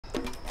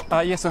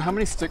Yeah, so how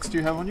many sticks do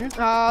you have on you?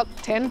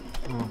 10.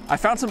 I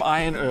found some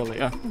iron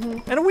earlier.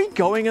 And are we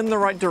going in the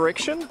right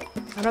direction?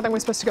 I don't think we're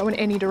supposed to go in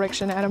any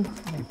direction, Adam.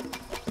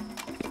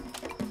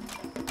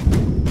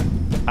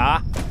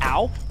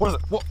 Ow. What is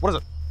it? What is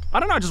it? I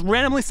don't know, I just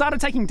randomly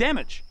started taking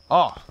damage.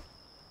 Oh.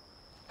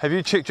 Have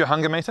you checked your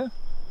hunger meter?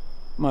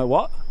 My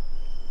what?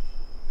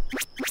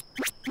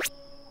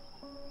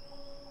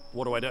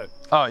 What do I do?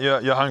 Oh,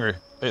 you're hungry.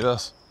 Eat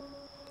this.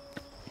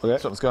 Okay.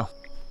 So let's go.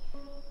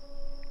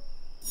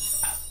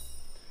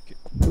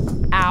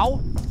 Ow.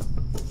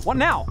 What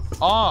now?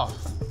 Oh,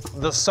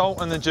 the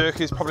salt in the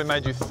jerky's probably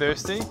made you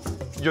thirsty.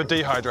 You're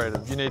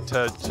dehydrated. You need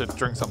to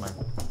drink something.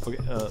 Okay,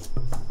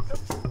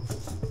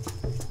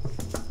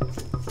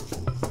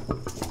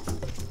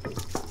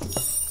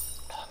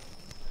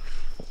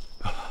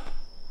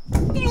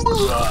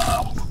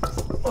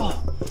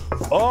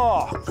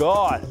 Oh,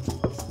 God.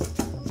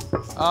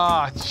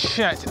 Ah,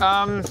 shit.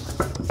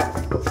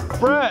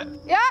 Britt,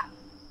 Yeah?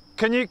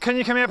 can you come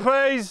here,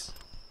 please?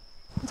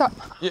 What's up?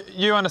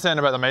 You understand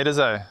about the meters,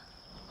 eh?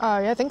 Oh,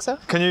 yeah, I think so.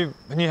 Can you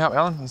help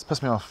Alan? It's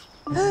pissed me off.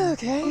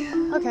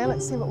 Okay,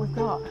 let's see what we've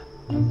got.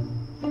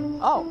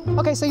 Oh,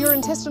 okay, so your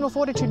intestinal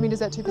fortitude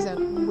meter's at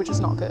 2%, which is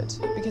not good,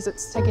 because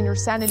it's taking your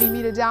sanity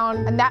meter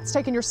down, and that's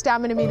taking your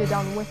stamina meter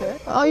down with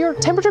it. Oh, your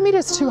temperature meter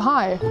is too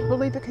high,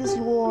 probably because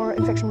your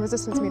infection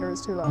resistance meter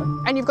is too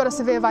low. And you've got a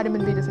severe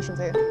vitamin B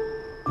deficiency.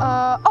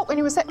 Oh, and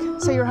you were sick,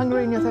 so you're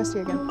hungry and you're thirsty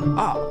again.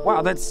 Oh,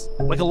 wow, that's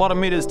like a lot of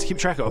meters to keep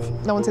track of.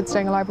 No one said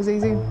staying alive was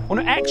easy. Well,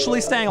 no,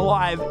 actually staying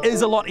alive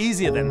is a lot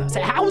easier than this.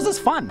 How is this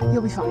fun?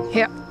 You'll be fine.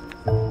 Here.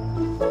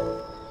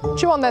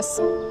 Chew on this.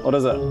 What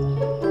is it?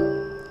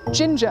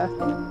 Ginger.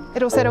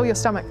 It'll settle your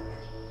stomach.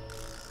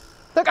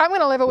 Look, I'm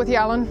gonna level with you,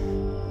 Alan.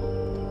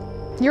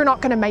 You're not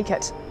gonna make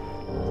it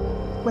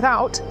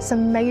without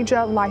some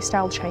major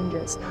lifestyle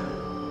changes.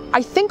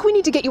 I think we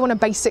need to get you on a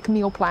basic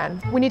meal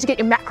plan. We need to get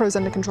your macros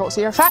under control.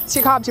 So your fats,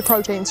 your carbs, your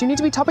proteins. You need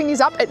to be topping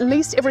these up at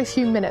least every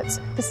few minutes.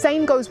 The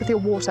same goes with your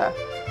water.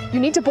 You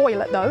need to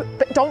boil it though,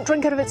 but don't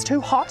drink it if it's too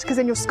hot because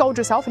then you'll scald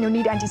yourself and you'll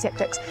need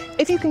antiseptics.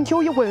 If you can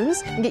cure your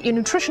wounds and get your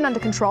nutrition under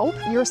control,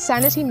 your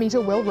sanity meter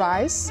will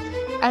rise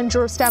and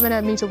your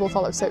stamina meter will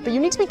follow suit. But you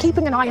need to be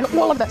keeping an eye on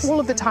all of this, all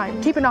of the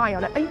time. Keep an eye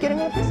on it. Are you getting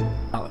all of this?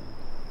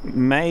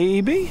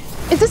 Maybe?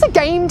 Is this a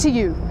game to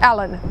you,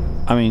 Alan?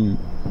 I mean,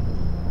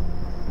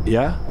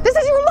 yeah. This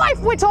is your life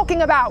we're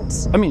talking about.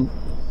 I mean,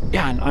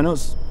 yeah, I know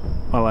it's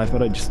my life,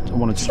 but I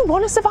want to. Do you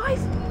want to survive?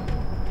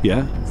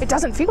 Yeah, It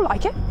doesn't feel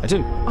like it. I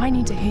do. I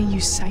need to hear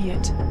you say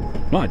it.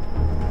 No, I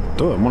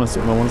do. I want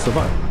to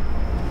survive.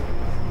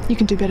 You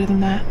can do better than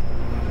that.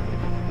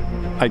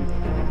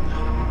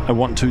 I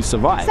want to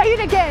survive. Say it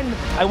again.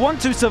 I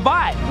want to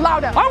survive.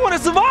 Louder. I want to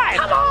survive.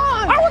 Come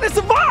on. I want to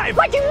survive.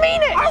 Like you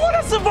mean it. I want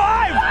to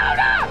survive.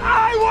 Louder.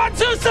 I want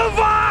to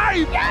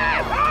survive.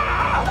 Yes.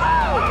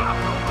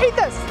 Eat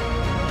this.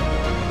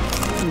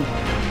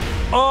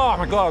 Oh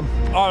my God.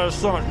 Oh, that's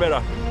so much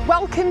better.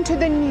 Welcome to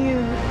the new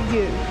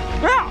you.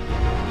 Yeah.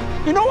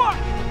 You know what?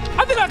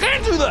 I think I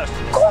can do this.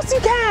 Of course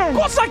you can. Of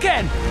course I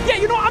can. Yeah,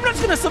 you know, I'm not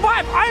just going to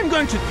survive. I am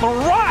going to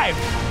thrive.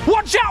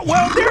 Watch out,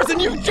 world. There's a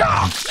new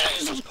job.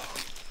 Jesus.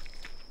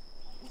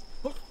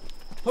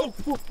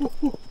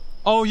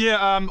 Oh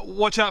yeah,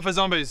 watch out for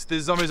zombies.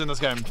 There's zombies in this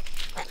game.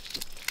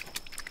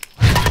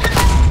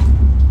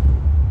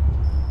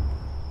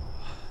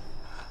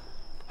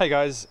 Hey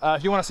guys,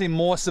 if you want to see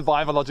more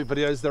survival logic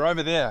videos, they're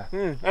over there.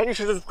 And you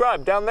should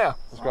subscribe down there.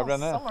 Subscribe down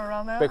there. Somewhere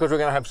around there. Because we're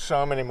going to have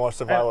so many more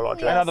survival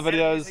logic. And other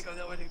videos.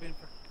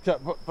 Yeah,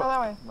 Go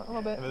that way, a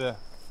little bit. over there.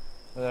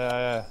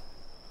 Yeah.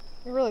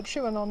 You're really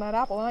chewing on that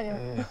apple, aren't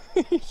you?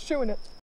 You're chewing it.